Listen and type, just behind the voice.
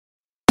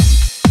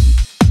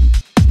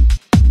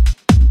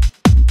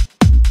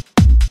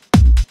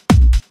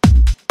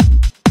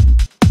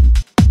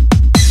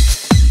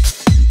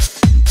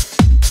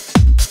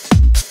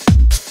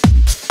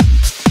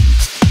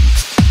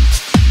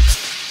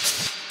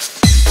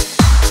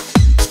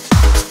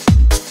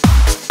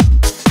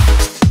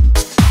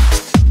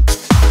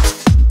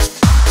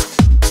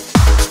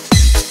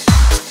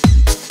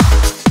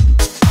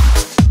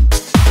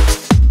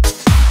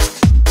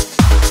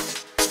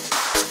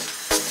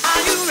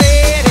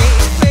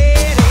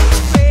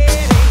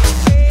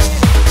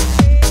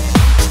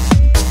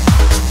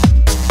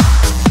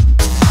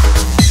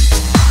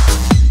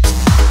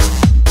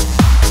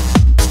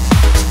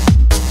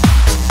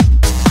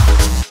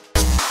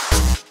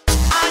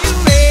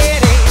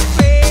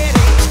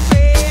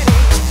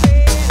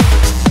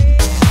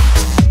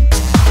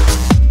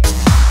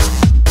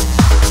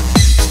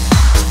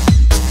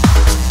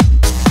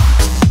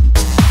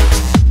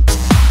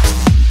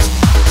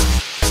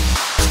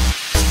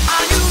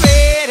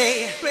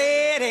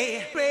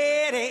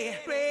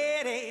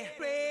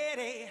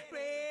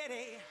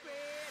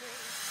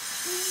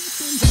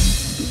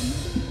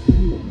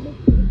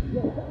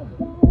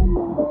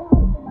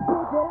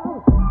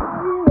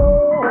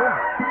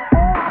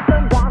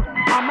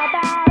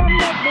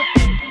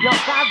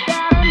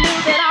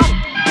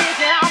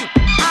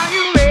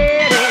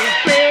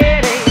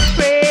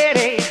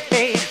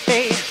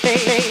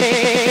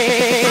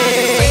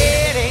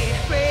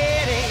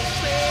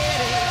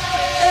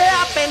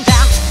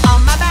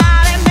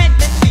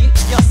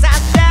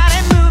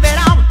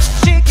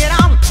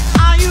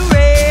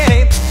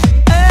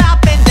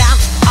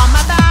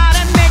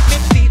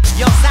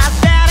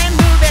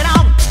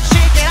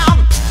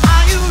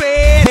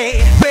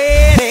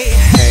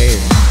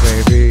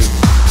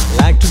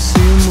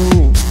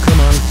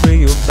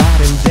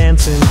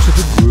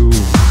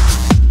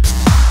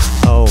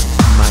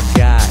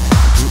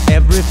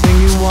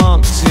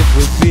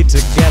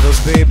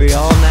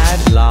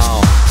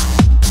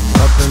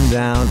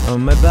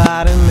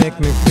make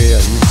me feel.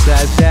 You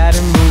said daddy,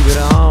 move it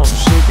on,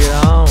 shake it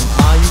on.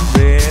 Are you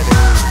ready?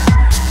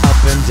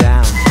 Up and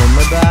down on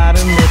my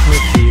body, make me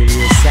feel.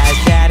 You said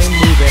daddy,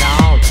 move it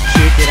on,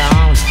 shake it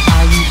on.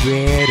 Are you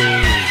ready?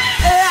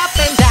 Up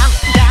and down,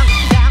 down,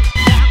 down,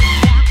 down,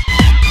 down.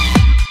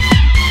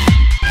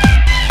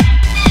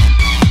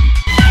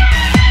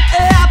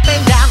 Up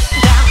and down,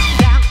 down,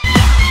 down,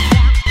 down,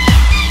 down.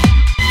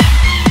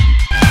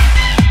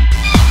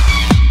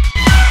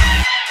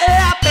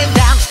 Up and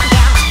down,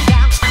 down,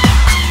 down, down, down.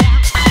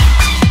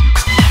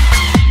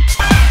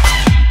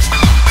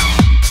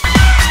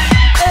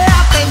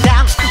 Up and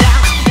down, down,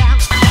 down, down,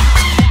 down.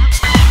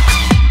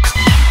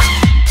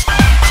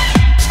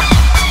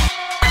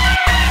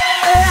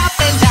 Up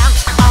and down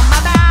on my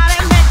body,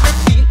 make me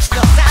feel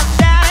yourself,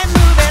 daddy,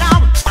 move it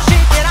on,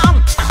 shake it on.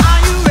 Are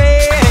you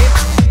ready?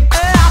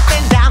 Up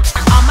and down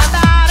on my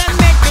body,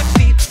 make me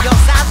feel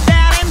yourself,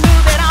 daddy,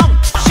 move it on,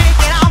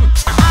 shake it on.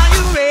 Are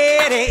you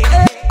ready?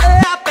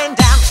 Up and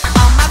down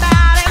on my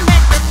body,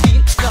 make me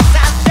feel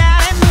yourself,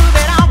 daddy, move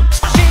it on,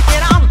 shake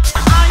it on.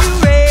 Are you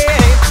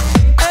ready?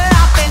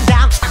 Up and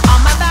down on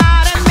my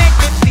body, make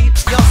me feel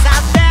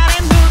yourself, daddy,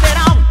 move it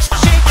on,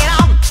 shake it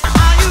on.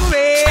 Are you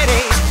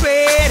ready?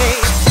 Ready?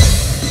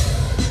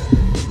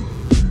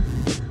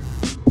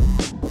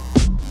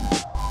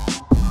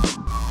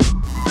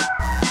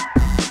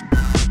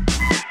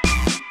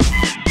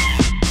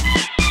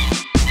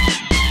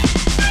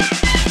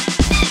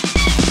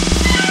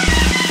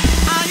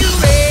 Are you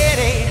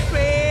ready?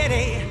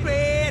 Ready?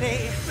 Ready?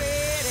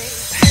 Ready?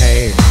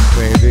 Hey,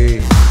 baby,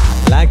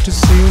 I'd like to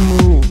see you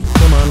move.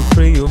 Come on,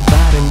 free your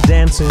body and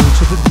dance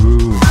into the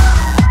groove.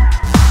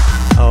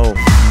 Oh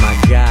my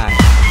God,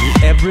 do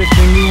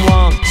everything you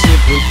want.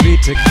 If we be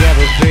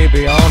together,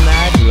 baby, all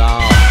night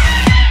long.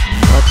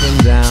 Up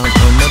and down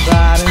on my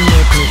body,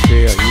 make me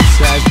feel. You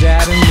said,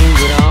 daddy,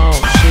 move it on,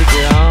 shake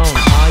it on.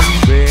 Are you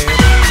ready?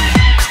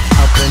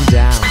 Up and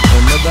down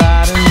on my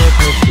body, make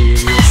me feel.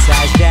 You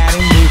said, daddy,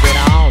 move it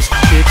on,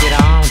 shake it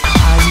on.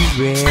 Are you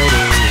ready?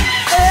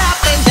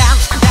 Up and down,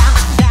 down,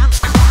 down,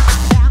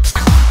 down, down.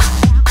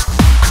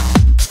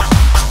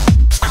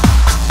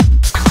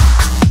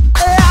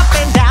 Up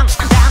and down,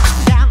 down,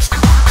 down,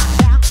 down,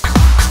 down.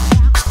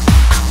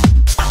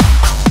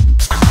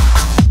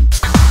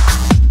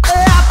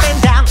 Up and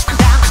down,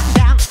 down,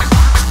 down,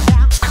 down,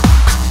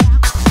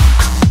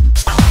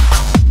 down.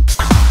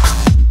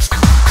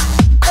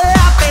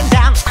 Up and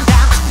down, down,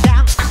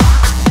 down,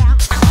 down,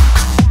 down.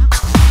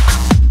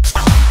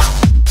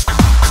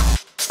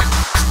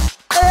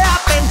 Up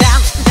and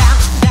down, down,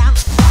 down,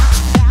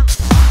 down,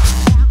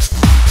 down.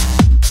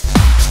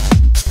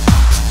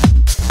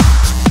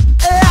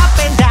 Up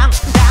and down,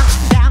 down, down, down, down. Up and down, down,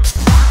 down,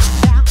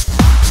 down,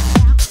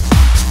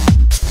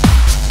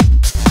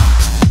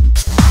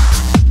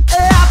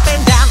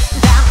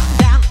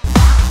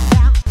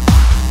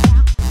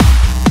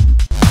 down.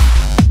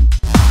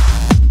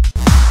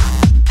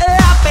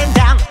 Up and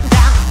down,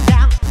 down,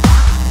 down,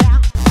 down,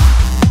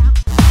 down.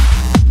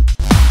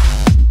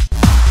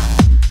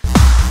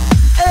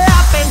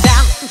 Up and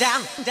down,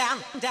 down,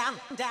 down,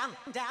 down,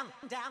 down,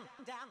 down,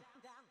 down, down.